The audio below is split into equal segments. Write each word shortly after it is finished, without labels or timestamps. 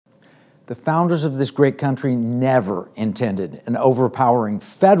The founders of this great country never intended an overpowering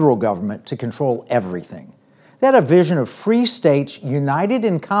federal government to control everything. They had a vision of free states united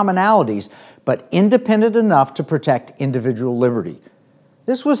in commonalities, but independent enough to protect individual liberty.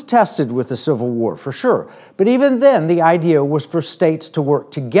 This was tested with the Civil War, for sure. But even then, the idea was for states to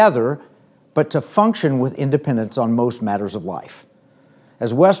work together, but to function with independence on most matters of life.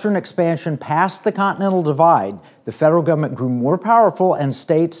 As Western expansion passed the continental divide, the federal government grew more powerful and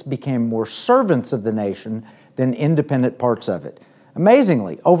states became more servants of the nation than independent parts of it.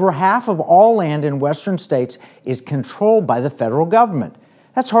 Amazingly, over half of all land in Western states is controlled by the federal government.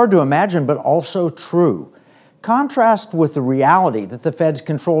 That's hard to imagine, but also true. Contrast with the reality that the feds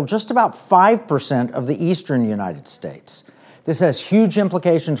control just about 5% of the eastern United States. This has huge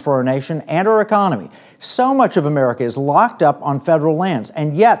implications for our nation and our economy. So much of America is locked up on federal lands,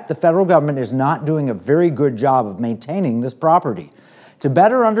 and yet the federal government is not doing a very good job of maintaining this property. To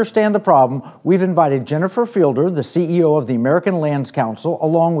better understand the problem, we've invited Jennifer Fielder, the CEO of the American Lands Council,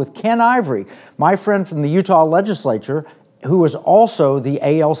 along with Ken Ivory, my friend from the Utah legislature, who is also the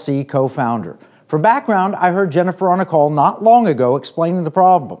ALC co-founder. For background, I heard Jennifer on a call not long ago explaining the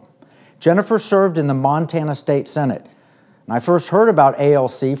problem. Jennifer served in the Montana State Senate. And I first heard about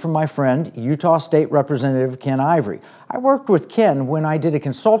ALC from my friend, Utah State Representative Ken Ivory. I worked with Ken when I did a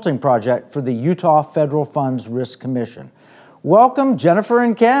consulting project for the Utah Federal Funds Risk Commission. Welcome, Jennifer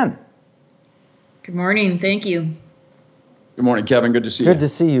and Ken. Good morning. Thank you. Good morning, Kevin. Good to see you. Good to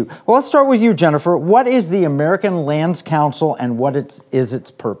see you. Well, let's start with you, Jennifer. What is the American Lands Council and what is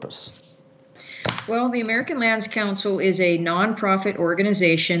its purpose? Well, the American Lands Council is a nonprofit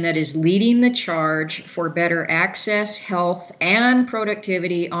organization that is leading the charge for better access, health, and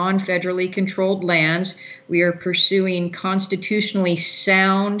productivity on federally controlled lands. We are pursuing constitutionally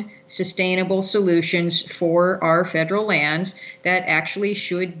sound, sustainable solutions for our federal lands that actually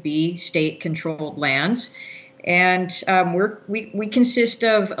should be state-controlled lands. And we consist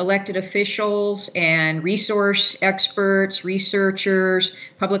of elected officials and resource experts, researchers,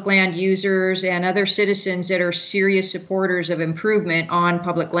 public land users, and other citizens that are serious supporters of improvement on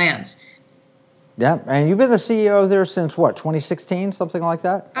public lands. Yeah, and you've been the CEO there since what, 2016, something like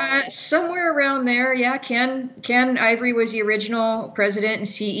that? Somewhere around there, yeah. Ken Ivory was the original president and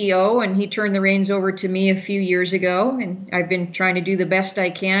CEO, and he turned the reins over to me a few years ago, and I've been trying to do the best I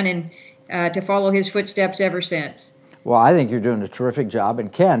can and to follow his footsteps ever since. Well, I think you're doing a terrific job.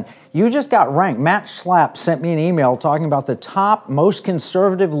 And Ken, you just got ranked. Matt Schlapp sent me an email talking about the top most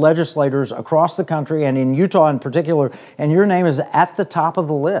conservative legislators across the country and in Utah in particular, and your name is at the top of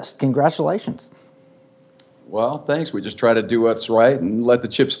the list. Congratulations. Well, thanks. We just try to do what's right and let the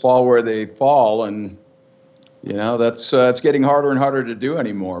chips fall where they fall. And, you know, that's it's getting harder and harder to do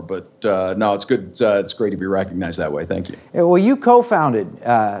anymore. But no, it's good. It's great to be recognized that way. Thank you. Yeah, well, you co-founded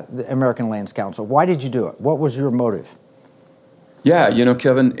the American Lands Council. Why did you do it? What was your motive? Yeah, you know,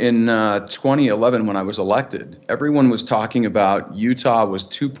 Kevin, in 2011, when I was elected, everyone was talking about Utah was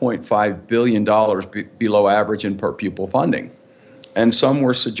 $2.5 billion below average in per pupil funding. And some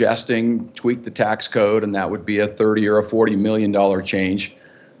were suggesting tweak the tax code, and that would be a $30 or a $40 million change.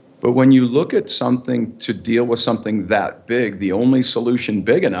 But when you look at something to deal with something that big, the only solution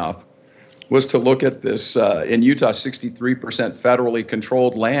big enough was to look at this, in Utah, 63% federally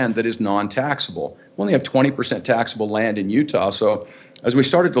controlled land that is non-taxable. We only have 20% taxable land in Utah. So as we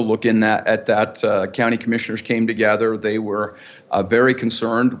started to look at that, county commissioners came together. They were very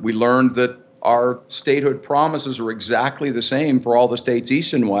concerned. We learned that our statehood promises are exactly the same for all the states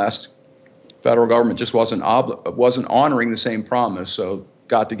east and west. Federal government just wasn't honoring the same promise. So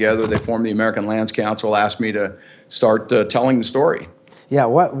got together, they formed the American Lands Council, asked me to start telling the story. Yeah,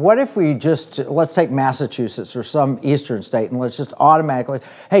 what if we just, let's take Massachusetts or some eastern state and let's just automatically,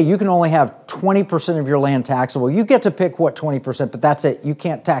 hey, you can only have 20% of your land taxable. You get to pick what 20%, but that's it. You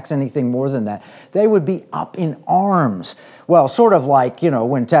can't tax anything more than that. They would be up in arms. Well, sort of like, you know,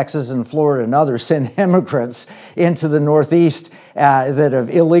 when Texas and Florida and others send immigrants into the Northeast that have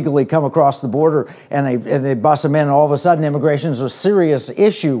illegally come across the border and they bust them in, and all of a sudden immigration is a serious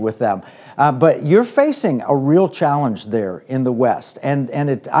issue with them. But you're facing a real challenge there in the West.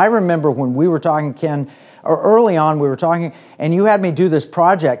 I remember when we were talking, Ken, or early on we were talking, and you had me do this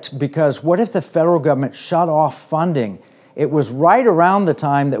project because what if the federal government shut off funding? It was right around the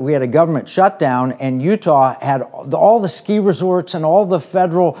time that we had a government shutdown and Utah had all the ski resorts and all the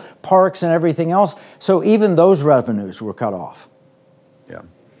federal parks and everything else. So even those revenues were cut off.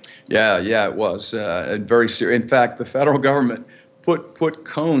 Yeah, it was very serious. In fact, the federal government put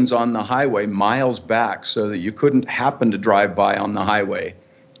cones on the highway miles back so that you couldn't happen to drive by on the highway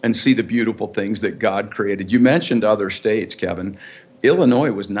and see the beautiful things that God created. You mentioned other states, Kevin.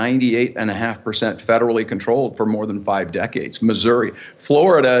 Illinois was 98.5% federally controlled for more than 5 decades. Missouri,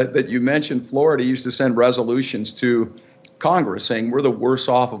 Florida, that you mentioned, Florida used to send resolutions to Congress saying we're the worst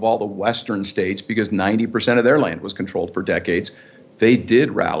off of all the western states because 90% of their land was controlled for decades. They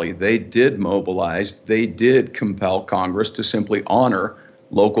did rally, they did mobilize, they did compel Congress to simply honor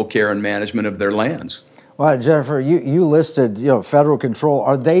local care and management of their lands. Well, Jennifer, you listed, federal control.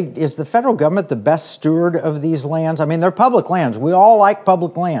 Is the federal government the best steward of these lands? I mean, they're public lands. We all like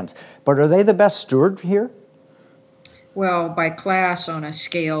public lands, but are they the best steward here? Well, by class on a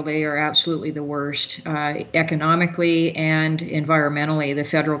scale, they are absolutely the worst. Economically and environmentally, the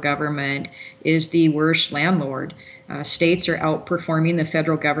federal government is the worst landlord. States are outperforming the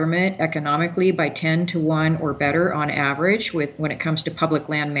federal government economically by 10 to 1 or better on average when it comes to public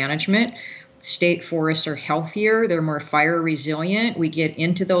land management. State forests are healthier, they're more fire resilient. We get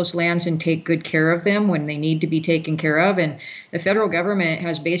into those lands and take good care of them when they need to be taken care of. And the federal government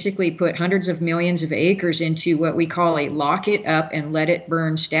has basically put hundreds of millions of acres into what we call a lock it up and let it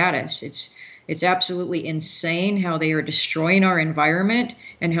burn status. It's absolutely insane how they are destroying our environment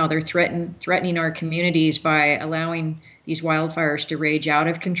and how they're threatening our communities by allowing these wildfires to rage out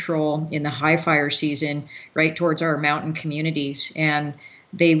of control in the high fire season right towards our mountain communities. And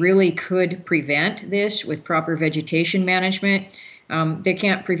they really could prevent this with proper vegetation management. They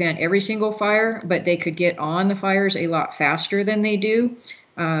can't prevent every single fire, but they could get on the fires a lot faster than they do.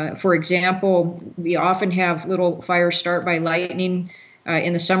 For example, we often have little fires start by lightning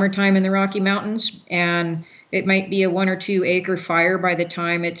in the summertime in the Rocky Mountains, and it might be a 1 or 2 acre fire by the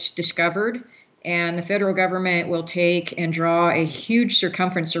time it's discovered. And the federal government will take and draw a huge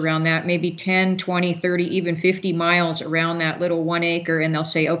circumference around that, maybe 10, 20, 30, even 50 miles around that little 1 acre. And they'll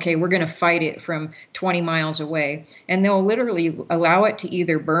say, okay, we're going to fight it from 20 miles away. And they'll literally allow it to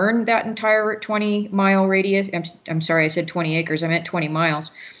either burn that entire 20-mile radius. I'm sorry, I said 20 acres. I meant 20 miles.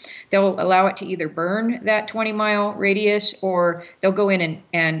 They'll allow it to either burn that 20-mile radius, or they'll go in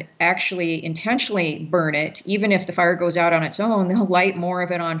and actually intentionally burn it. Even if the fire goes out on its own, they'll light more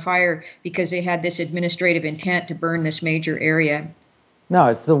of it on fire because they had this administrative intent to burn this major area. No,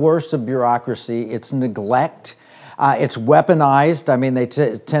 it's the worst of bureaucracy. It's neglect. It's weaponized. I mean, they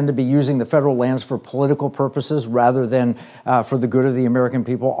tend to be using the federal lands for political purposes rather than for the good of the American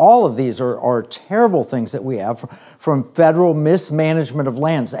people. All of these are terrible things that we have from federal mismanagement of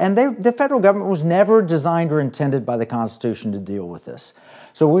lands. And the federal government was never designed or intended by the Constitution to deal with this.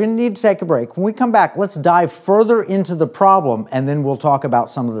 So we're going to need to take a break. When we come back, let's dive further into the problem, and then we'll talk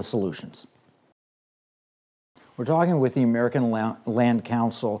about some of the solutions. We're talking with the American Land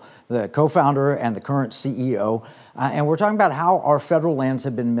Council, the co-founder and the current CEO, and we're talking about how our federal lands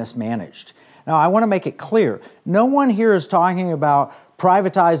have been mismanaged. Now, I want to make it clear, no one here is talking about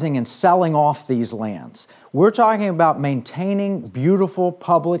privatizing and selling off these lands. We're talking about maintaining beautiful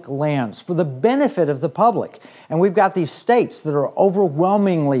public lands for the benefit of the public. And we've got these states that are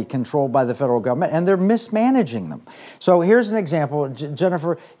overwhelmingly controlled by the federal government, and they're mismanaging them. So here's an example.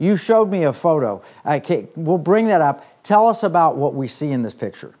 Jennifer, you showed me a photo. Okay, we'll bring that up. Tell us about what we see in this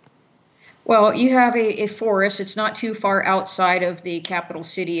picture. Well, you have a forest. It's not too far outside of the capital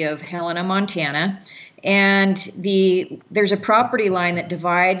city of Helena, Montana. And there's a property line that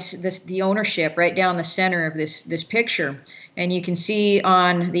divides the ownership right down the center of this picture. And you can see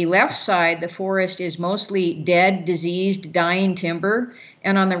on the left side, the forest is mostly dead, diseased, dying timber.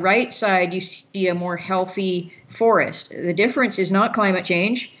 And on the right side, you see a more healthy forest. The difference is not climate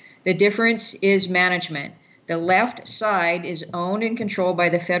change. The difference is management. The left side is owned and controlled by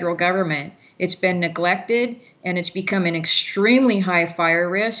the federal government. It's been neglected, and it's become an extremely high fire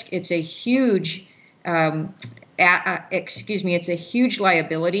risk. It's a huge it's a huge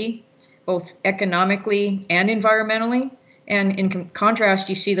liability, both economically and environmentally. And in contrast,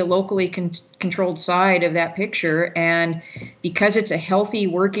 you see the locally controlled side of that picture. And because it's a healthy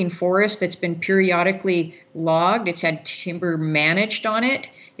working forest that's been periodically logged, it's had timber managed on it,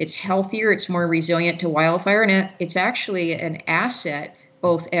 it's healthier, it's more resilient to wildfire, and it's actually an asset,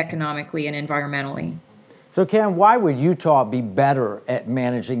 both economically and environmentally. So, Ken, why would Utah be better at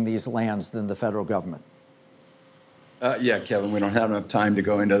managing these lands than the federal government? Yeah, Kevin, we don't have enough time to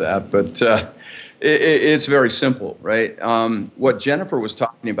go into that, but it's very simple, right? What Jennifer was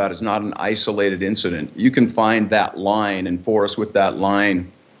talking about is not an isolated incident. You can find that line and forests with that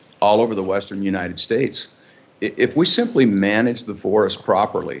line all over the western United States. If we simply manage the forest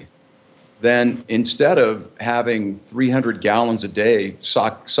properly, then instead of having 300 gallons a day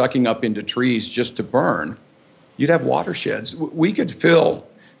sucking up into trees just to burn, you'd have watersheds. We could fill,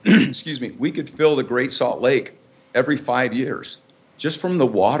 we could fill the Great Salt Lake every 5 years just from the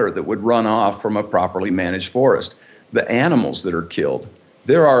water that would run off from a properly managed forest. the animals that are killed.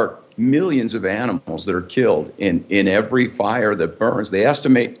 There are millions of animals that are killed in every fire that burns. They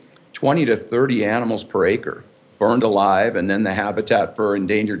estimate 20 to 30 animals per acre burned alive, and then the habitat for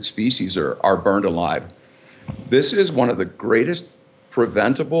endangered species are burned alive. This is one of the greatest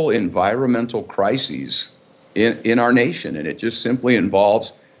preventable environmental crises in our nation, and it just simply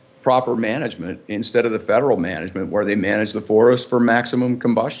involves proper management instead of the federal management where they manage the forest for maximum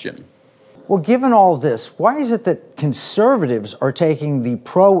combustion. Well, given all this, why is it that conservatives are taking the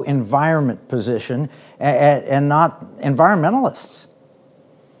pro-environment position and not environmentalists?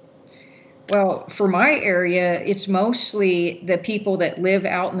 Well, for my area, it's mostly the people that live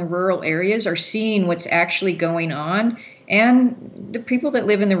out in the rural areas are seeing what's actually going on. And the people that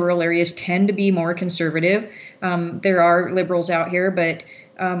live in the rural areas tend to be more conservative. There are liberals out here, but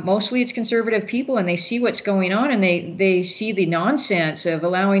mostly it's conservative people, and they see what's going on, and they see the nonsense of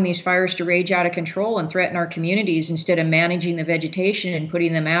allowing these fires to rage out of control and threaten our communities instead of managing the vegetation and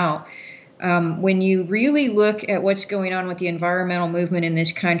putting them out. When you really look at what's going on with the environmental movement in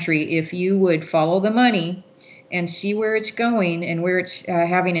this country, if you would follow the money and see where it's going and where it's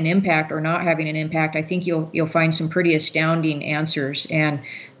having an impact or not having an impact, I think you'll find some pretty astounding answers. And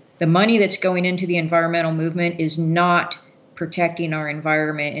the money that's going into the environmental movement is not protecting our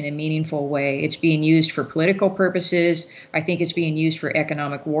environment in a meaningful way. It's being used for political purposes. I think it's being used for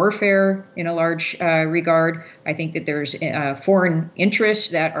economic warfare in a large regard. I think that there's foreign interests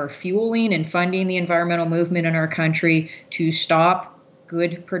that are fueling and funding the environmental movement in our country to stop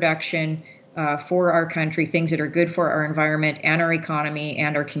good production for our country, things that are good for our environment and our economy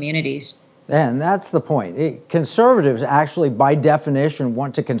and our communities. And that's the point. Conservatives actually, by definition,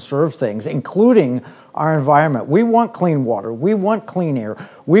 want to conserve things, including our environment. We want clean water. We want clean air.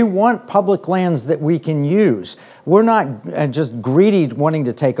 We want public lands that we can use. We're not just greedy wanting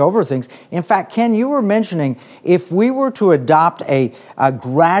to take over things. In fact, Ken, you were mentioning if we were to adopt a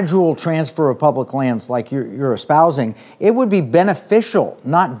gradual transfer of public lands like you're espousing, it would be beneficial,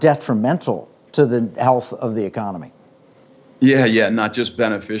 not detrimental to the health of the economy. Yeah, not just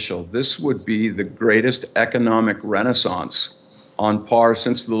beneficial. This would be the greatest economic renaissance on par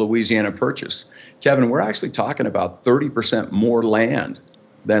since the Louisiana Purchase. Kevin, we're actually talking about 30% more land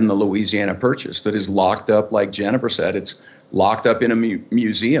than the Louisiana Purchase that is locked up, like Jennifer said. It's locked up in a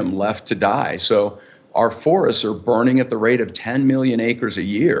museum, left to die. So our forests are burning at the rate of 10 million acres a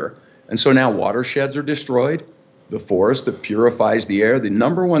year. And so now watersheds are destroyed. The forest that purifies the air, the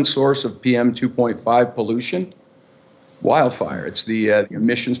number one source of PM 2.5 pollution, wildfire. It's the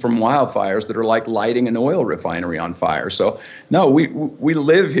emissions from wildfires that are like lighting an oil refinery on fire. So no, we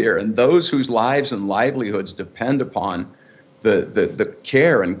live here, and those whose lives and livelihoods depend upon the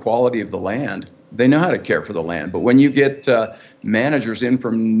care and quality of the land, they know how to care for the land. But when you get managers in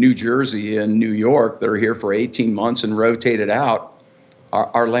from New Jersey and New York that are here for 18 months and rotated out,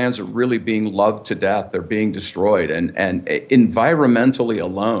 our lands are really being loved to death. They're being destroyed, and environmentally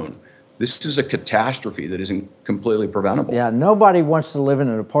alone, this is a catastrophe that isn't completely preventable. Yeah, nobody wants to live in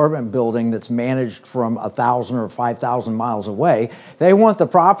an apartment building that's managed from 1,000 or 5,000 miles away. They want the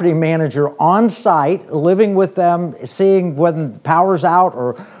property manager on site, living with them, seeing when the power's out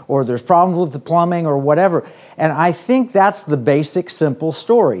or there's problems with the plumbing or whatever. And I think that's the basic, simple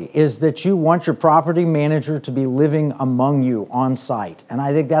story, is that you want your property manager to be living among you on site. And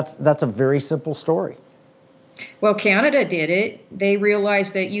I think that's a very simple story. Well, Canada did it. They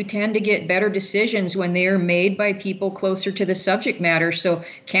realized that you tend to get better decisions when they are made by people closer to the subject matter. So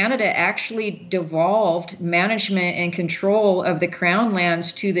Canada actually devolved management and control of the crown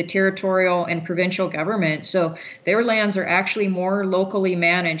lands to the territorial and provincial government. So their lands are actually more locally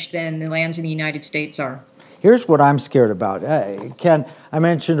managed than the lands in the United States are. Here's what I'm scared about. Ken, I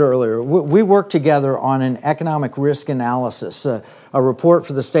mentioned earlier, we worked together on an economic risk analysis, a report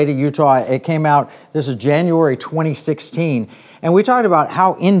for the state of Utah. It came out, this is January 2016, and we talked about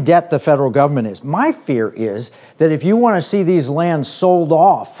how in debt the federal government is. My fear is that if you want to see these lands sold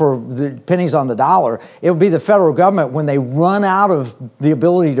off for the pennies on the dollar, it'll be the federal government when they run out of the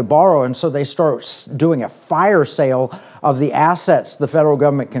ability to borrow, and so they start doing a fire sale of the assets the federal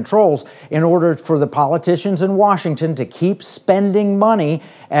government controls in order for the politicians in Washington to keep spending money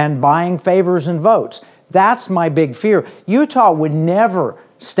and buying favors and votes. That's my big fear. Utah would never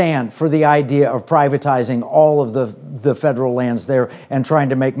stand for the idea of privatizing all of the federal lands there and trying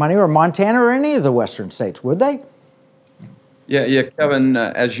to make money, or Montana or any of the western states, would they? Yeah, Kevin,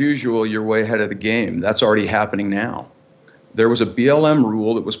 as usual, you're way ahead of the game. That's already happening now. There was a BLM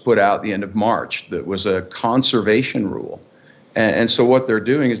rule that was put out at the end of March that was a conservation rule. And so what they're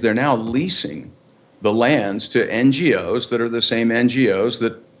doing is they're now leasing the lands to NGOs that are the same NGOs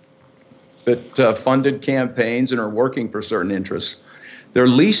that that funded campaigns and are working for certain interests. They're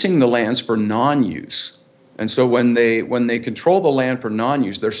leasing the lands for non-use. And so when they control the land for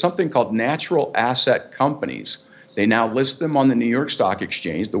non-use, there's something called natural asset companies. They now list them on the New York Stock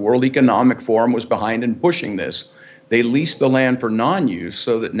Exchange. The World Economic Forum was behind in pushing this. They lease the land for non-use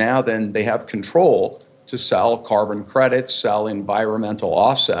so that now then they have control to sell carbon credits, sell environmental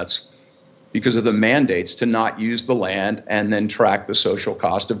offsets because of the mandates to not use the land and then track the social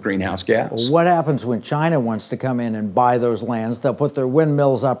cost of greenhouse gas. Well, what happens when China wants to come in and buy those lands? They'll put their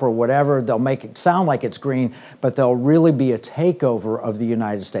windmills up or whatever. They'll make it sound like it's green, but they'll really be a takeover of the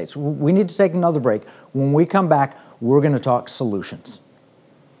United States. We need to take another break. When we come back, we're going to talk solutions.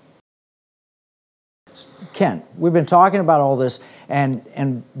 Ken, we've been talking about all this,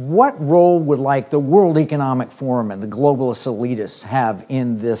 and what role would the World Economic Forum and the globalist elitists have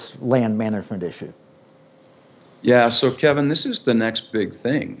in this land management issue? Yeah, so Kevin, this is the next big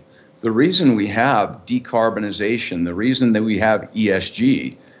thing. The reason we have decarbonization, the reason that we have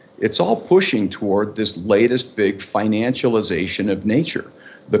ESG, it's all pushing toward this latest big financialization of nature,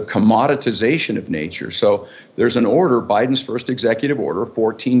 the commoditization of nature. So there's an order, Biden's first executive order,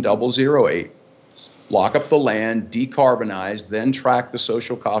 14008, lock up the land, decarbonize, then track the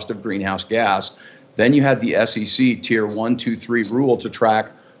social cost of greenhouse gas. Then you had the SEC Tier 1, 2, 3 rule to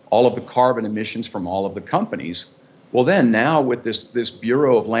track all of the carbon emissions from all of the companies. Well, then now with this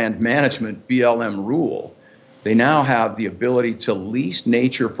Bureau of Land Management, BLM rule, they now have the ability to lease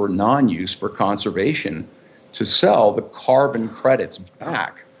nature for non-use for conservation to sell the carbon credits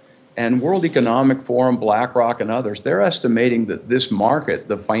back. And World Economic Forum, BlackRock, and others, they're estimating that this market,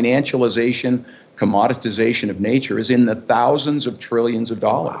 the financialization, commoditization of nature, is in the thousands of trillions of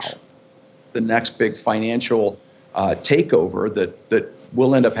dollars. Wow. The next big financial takeover that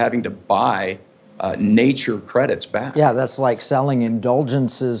we'll end up having to buy nature credits back. Yeah, that's like selling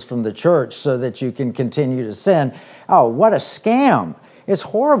indulgences from the church so that you can continue to sin. Oh, what a scam. It's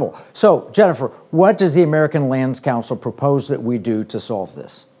horrible. So, Jennifer, what does the American Lands Council propose that we do to solve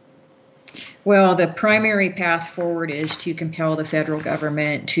this? Well, the primary path forward is to compel the federal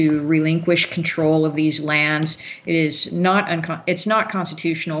government to relinquish control of these lands. It's not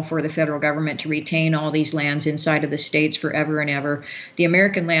constitutional for the federal government to retain all these lands inside of the states forever and ever. The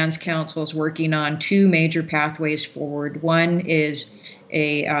American Lands Council is working on two major pathways forward. One is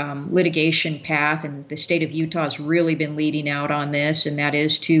a litigation path, and the state of Utah has really been leading out on this, and that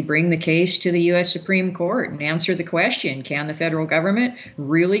is to bring the case to the U.S. Supreme Court and answer the question, can the federal government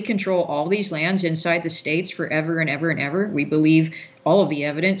really control all these lands inside the states forever and ever and ever? We believe all of the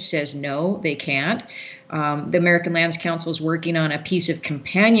evidence says no, they can't. The American Lands Council is working on a piece of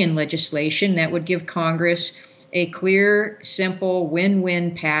companion legislation that would give Congress a clear, simple,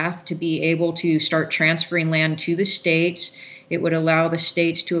 win-win path to be able to start transferring land to the states. It would allow the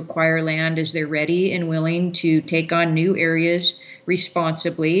states to acquire land as they're ready and willing to take on new areas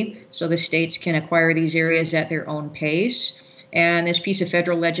responsibly, so the states can acquire these areas at their own pace. And this piece of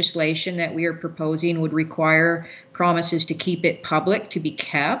federal legislation that we are proposing would require promises to keep it public, to be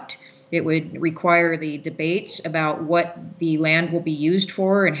kept. It would require the debates about what the land will be used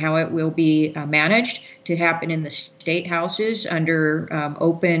for and how it will be managed to happen in the state houses under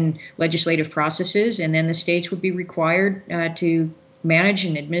open legislative processes. And then the states would be required to manage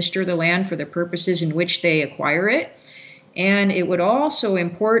and administer the land for the purposes in which they acquire it. And it would also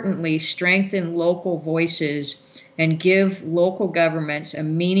importantly strengthen local voices and give local governments a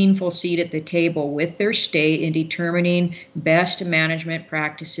meaningful seat at the table with their state in determining best management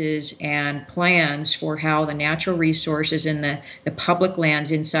practices and plans for how the natural resources and the public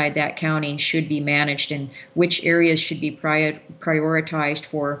lands inside that county should be managed and which areas should be prioritized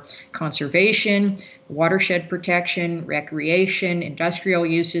for conservation, watershed protection, recreation, industrial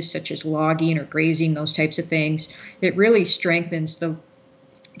uses such as logging or grazing, those types of things. It really strengthens the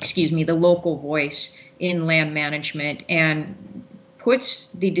local voice in land management and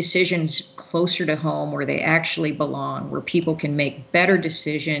puts the decisions closer to home where they actually belong, where people can make better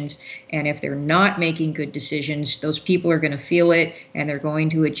decisions. And if they're not making good decisions, those people are going to feel it and they're going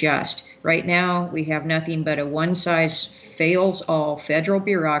to adjust. Right now, we have nothing but a one-size-fits-all federal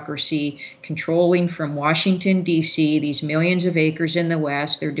bureaucracy controlling from Washington, D.C., these millions of acres in the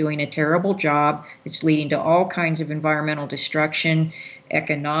West. They're doing a terrible job. It's leading to all kinds of environmental destruction,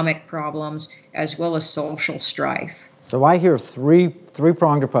 economic problems, as well as social strife. So I hear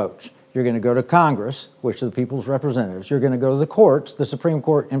three-pronged approach. You're going to go to Congress, which are the people's representatives. You're going to go to the courts, the Supreme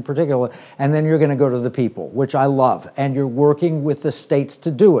Court in particular, and then you're going to go to the people, which I love. And you're working with the states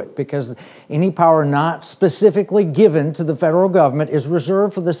to do it because any power not specifically given to the federal government is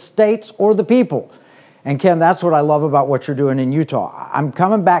reserved for the states or the people. And Ken, that's what I love about what you're doing in Utah. I'm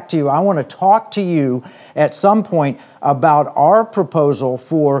coming back to you. I want to talk to you at some point about our proposal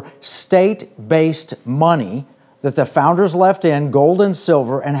for state-based money that the founders left in, gold and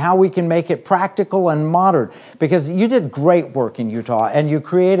silver, and how we can make it practical and modern. Because you did great work in Utah, and you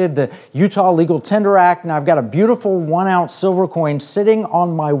created the Utah Legal Tender Act, and I've got a beautiful 1-ounce silver coin sitting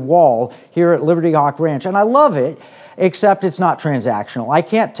on my wall here at Liberty Hawk Ranch, and I love it, except it's not transactional. I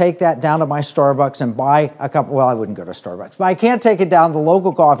can't take that down to my Starbucks and buy a cup, well, I wouldn't go to Starbucks, but I can't take it down to the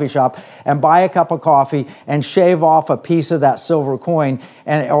local coffee shop and buy a cup of coffee and shave off a piece of that silver coin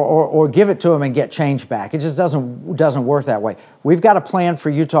and, or give it to them and get change back. It just doesn't work that way. We've got a plan for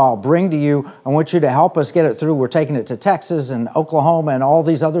Utah I'll bring to you. I want you to help us get it through. We're taking it to Texas and Oklahoma and all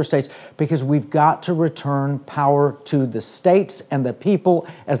these other states because we've got to return power to the states and the people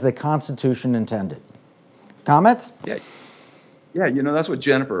as the Constitution intended. Comments? Yeah, that's what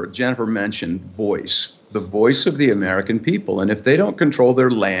Jennifer mentioned, voice, the voice of the American people. And if they don't control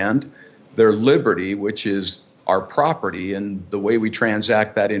their land, their liberty, which is our property and the way we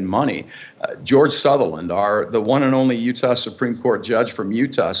transact that in money. George Sutherland, the one and only Utah Supreme Court judge from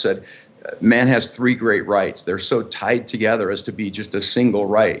Utah, said, man has 3 great rights. They're so tied together as to be just a single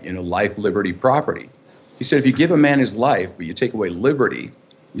right, life, liberty, property. He said, if you give a man his life, but you take away liberty,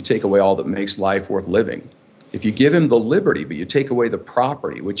 you take away all that makes life worth living. If you give him the liberty, but you take away the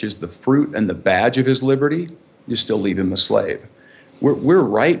property, which is the fruit and the badge of his liberty, you still leave him a slave. We're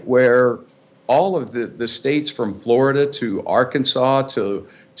right where all of the states from Florida to Arkansas to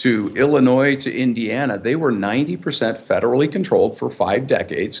Illinois to Indiana, they were 90% federally controlled for 5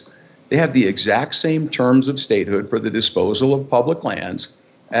 decades. They have the exact same terms of statehood for the disposal of public lands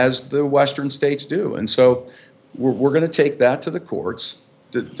as the Western states do. And so we're going to take that to the courts.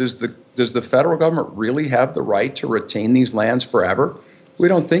 Does the federal government really have the right to retain these lands forever? We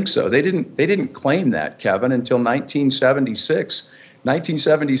don't think so. They didn't claim that, Kevin, until 1976.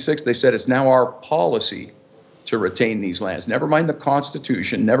 1976, they said it's now our policy to retain these lands. Never mind the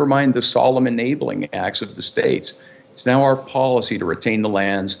Constitution, never mind the solemn enabling acts of the states. It's now our policy to retain the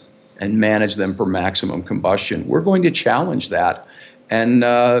lands and manage them for maximum combustion. We're going to challenge that. And,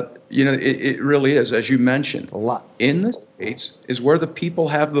 it really is, as you mentioned, a lot in the states is where the people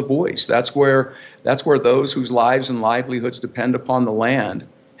have the voice. That's where those whose lives and livelihoods depend upon the land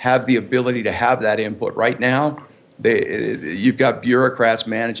have the ability to have that input. Right now, you've got bureaucrats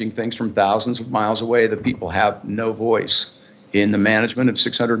managing things from thousands of miles away. The people have no voice in the management of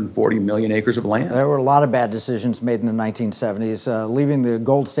 640 million acres of land. There were a lot of bad decisions made in the 1970s, leaving the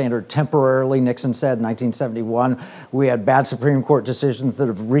gold standard temporarily, Nixon said in 1971. We had bad Supreme Court decisions that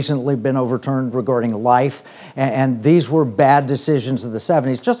have recently been overturned regarding life, and these were bad decisions of the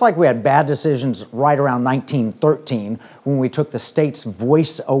 70s, just like we had bad decisions right around 1913 when we took the state's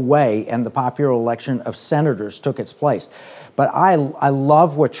voice away and the popular election of senators took its place. But I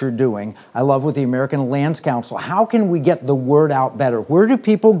love what you're doing. I love what the American Lands Council. How can we get the word out better? Where do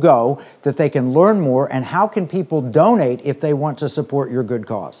people go that they can learn more? And how can people donate if they want to support your good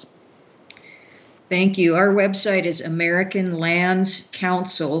cause? Thank you. Our website is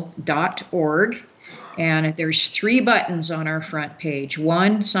americanlandscouncil.org. And there's 3 buttons on our front page.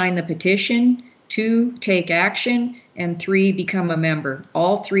 1, sign the petition. 2, take action. And 3, become a member.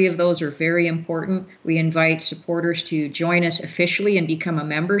 All 3 of those are very important. We invite supporters to join us officially and become a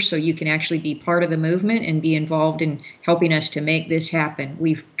member so you can actually be part of the movement and be involved in helping us to make this happen.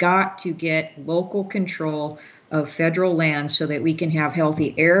 We've got to get local control of federal lands so that we can have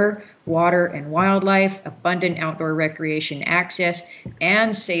healthy air, water, and wildlife, abundant outdoor recreation access,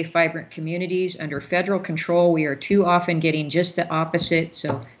 and safe, vibrant communities. Under federal control, we are too often getting just the opposite.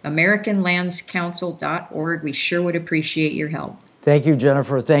 So AmericanLandsCouncil.org, we sure would appreciate your help. Thank you,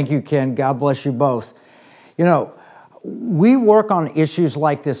 Jennifer. Thank you, Ken. God bless you both. We work on issues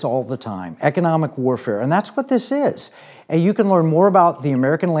like this all the time, economic warfare, and that's what this is. And you can learn more about the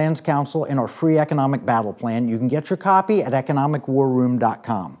American Lands Council in our free economic battle plan. You can get your copy at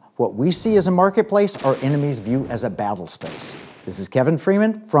economicwarroom.com. What we see as a marketplace, our enemies view as a battle space. This is Kevin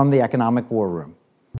Freeman from the Economic War Room.